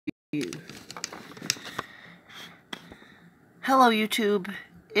Hello YouTube,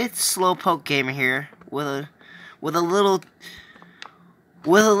 it's Slowpoke Gamer here with a little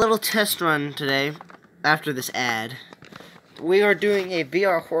test run today. After this ad, we are doing a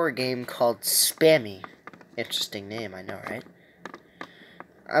VR horror game called Spammy. Interesting name, I know, right?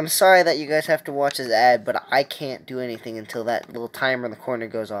 I'm sorry that you guys have to watch this ad, but I can't do anything until that little timer in the corner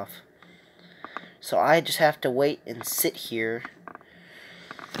goes off. So I just have to wait and sit here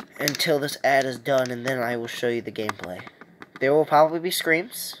until this ad is done, and then I will show you the gameplay. There will probably be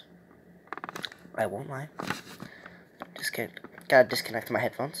screams. I won't lie. Just gotta disconnect my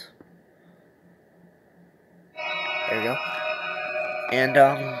headphones. There we go. And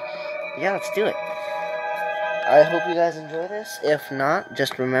yeah, let's do it. I hope you guys enjoy this. If not,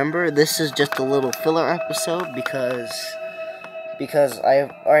 just remember this is just a little filler episode because I've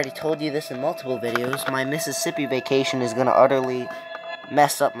already told you this in multiple videos. My Mississippi vacation is gonna utterly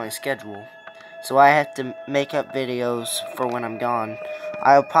mess up my schedule. So I have to make up videos for when I'm gone.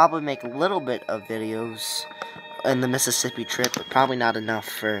 I'll probably make a little bit of videos in the Mississippi trip, but probably not enough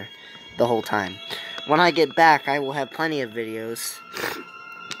for the whole time. When I get back, I will have plenty of videos.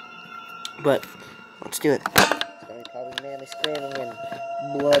 But let's do it. It's gonna be probably manly screaming and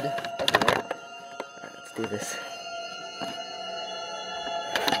blood everywhere. Alright, let's do this.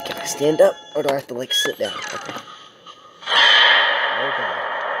 Can I stand up, or do I have to like sit down? Okay. Oh god.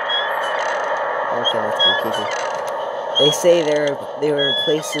 Okay, that's kind of creepy. They say there are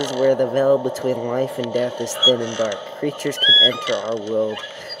places where the veil between life and death is thin and dark. Creatures can enter our world.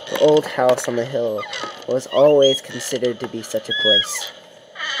 The old house on the hill was always considered to be such a place.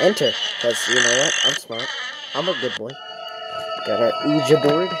 Enter, because you know what? I'm smart. I'm a good boy. Got our Ouija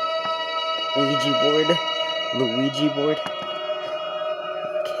board. Ouija board. Luigi board.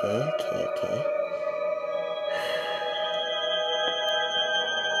 Okay.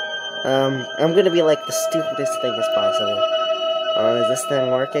 I'm gonna be like the stupidest thing as possible. Is this thing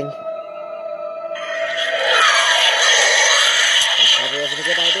working? That probably wasn't a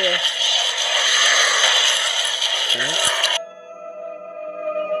good idea. Okay. Alright.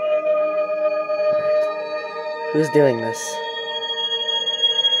 Who's doing this?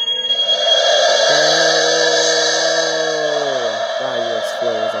 Oh! Wow, you're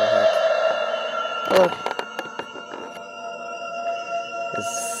slow as all heck. Hello.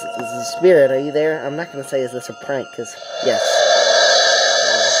 Is the spirit, are you there? I'm not going to say is this a prank, because, yes.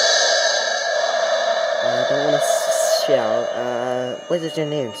 I don't want to shout. What is your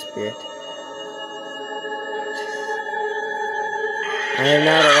name, spirit? I am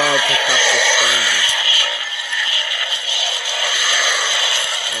not allowed to talk to strangers.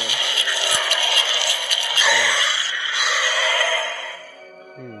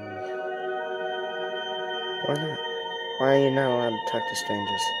 Why not? Why are you not allowed to talk to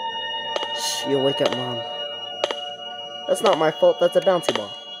strangers? Shh, you'll wake up Mom. That's not my fault, that's a bouncy ball.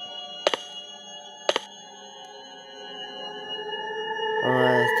 I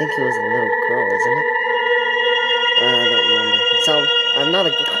think it was a little girl, isn't it? I don't remember. It sounds... I'm not a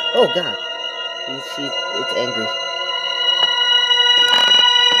girl. Oh, God. It's angry.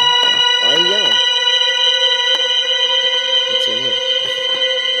 Why are you yelling? What's your name?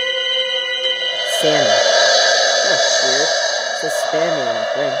 Sammy. That's weird. It says spammy on the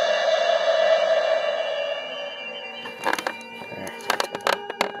thing. Alright.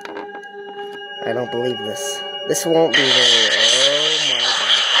 I don't believe this. This won't be very... Oh my god.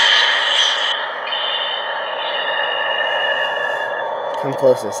 Come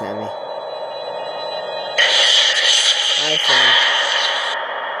closer, Sammy. Hi, Sam.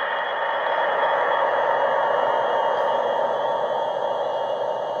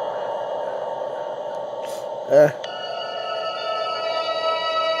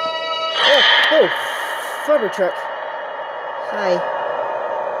 Oh, farmer truck. Hi.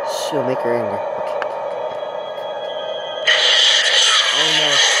 She'll make her angry. Okay. Oh no.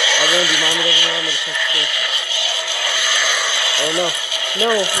 I warned you, Mommy doesn't want me to touch the station. Oh no. No,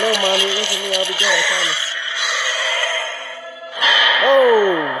 Mommy, it wasn't me. I'll be good, I promise.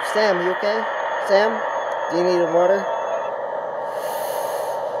 Oh, Sam, you okay? Sam, do you need water?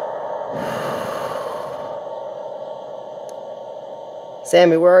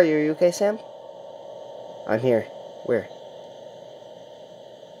 Sammy, where are you? Are you okay, Sam? I'm here. Where?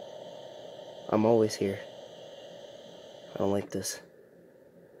 I'm always here. I don't like this.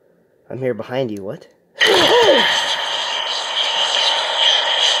 I'm here behind you. What?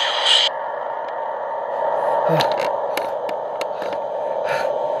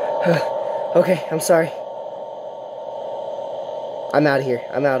 Okay, I'm sorry. I'm out of here.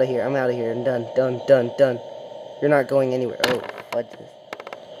 I'm out of here. I'm done. You're not going anywhere. Oh, what?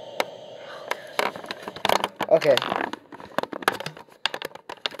 Okay.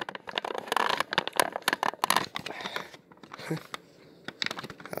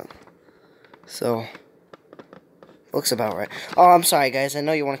 So, looks about right. Oh, I'm sorry, guys. I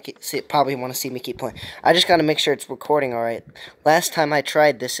know you want to probably want to see me keep playing. I just got to make sure it's recording all right. Last time I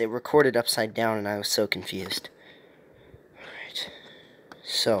tried this, it recorded upside down, and I was so confused. All right.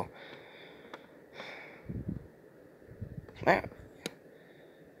 So.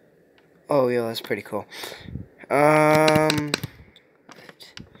 Oh, yeah, that's pretty cool. Let's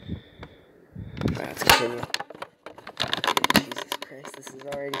continue. Jesus Christ, this is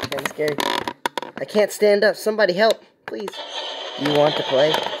already kind of scary. I can't stand up. Somebody help, please. You want to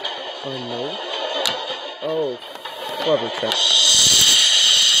play? Oh, no. Oh, rubber truck.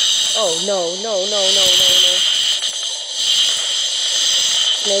 Oh, no.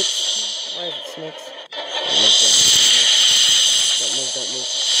 Snakes. Why is it snakes? Don't move.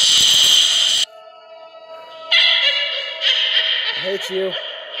 I hate you.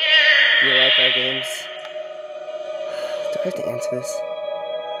 Do you like our games? Do I have to answer this?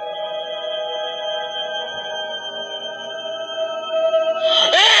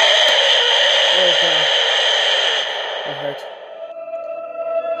 Oh god. That hurt.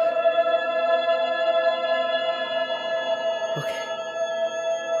 Okay.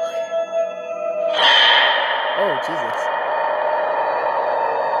 Oh, Jesus.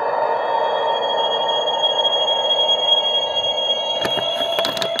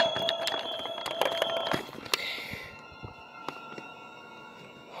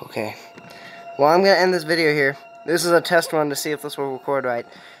 Okay. Well, I'm going to end this video here. This is a test run to see if this will record right.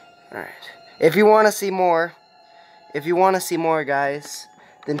 Alright. If you want to see more, guys,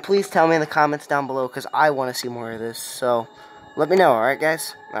 then please tell me in the comments down below, because I want to see more of this. So, let me know, alright,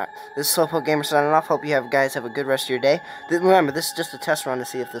 guys? Alright. This is Slowpoke Gamer signing off. Hope you guys have a good rest of your day. Remember, this is just a test run to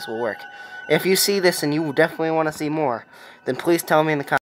see if this will work. If you see this and you definitely want to see more, then please tell me in the comments.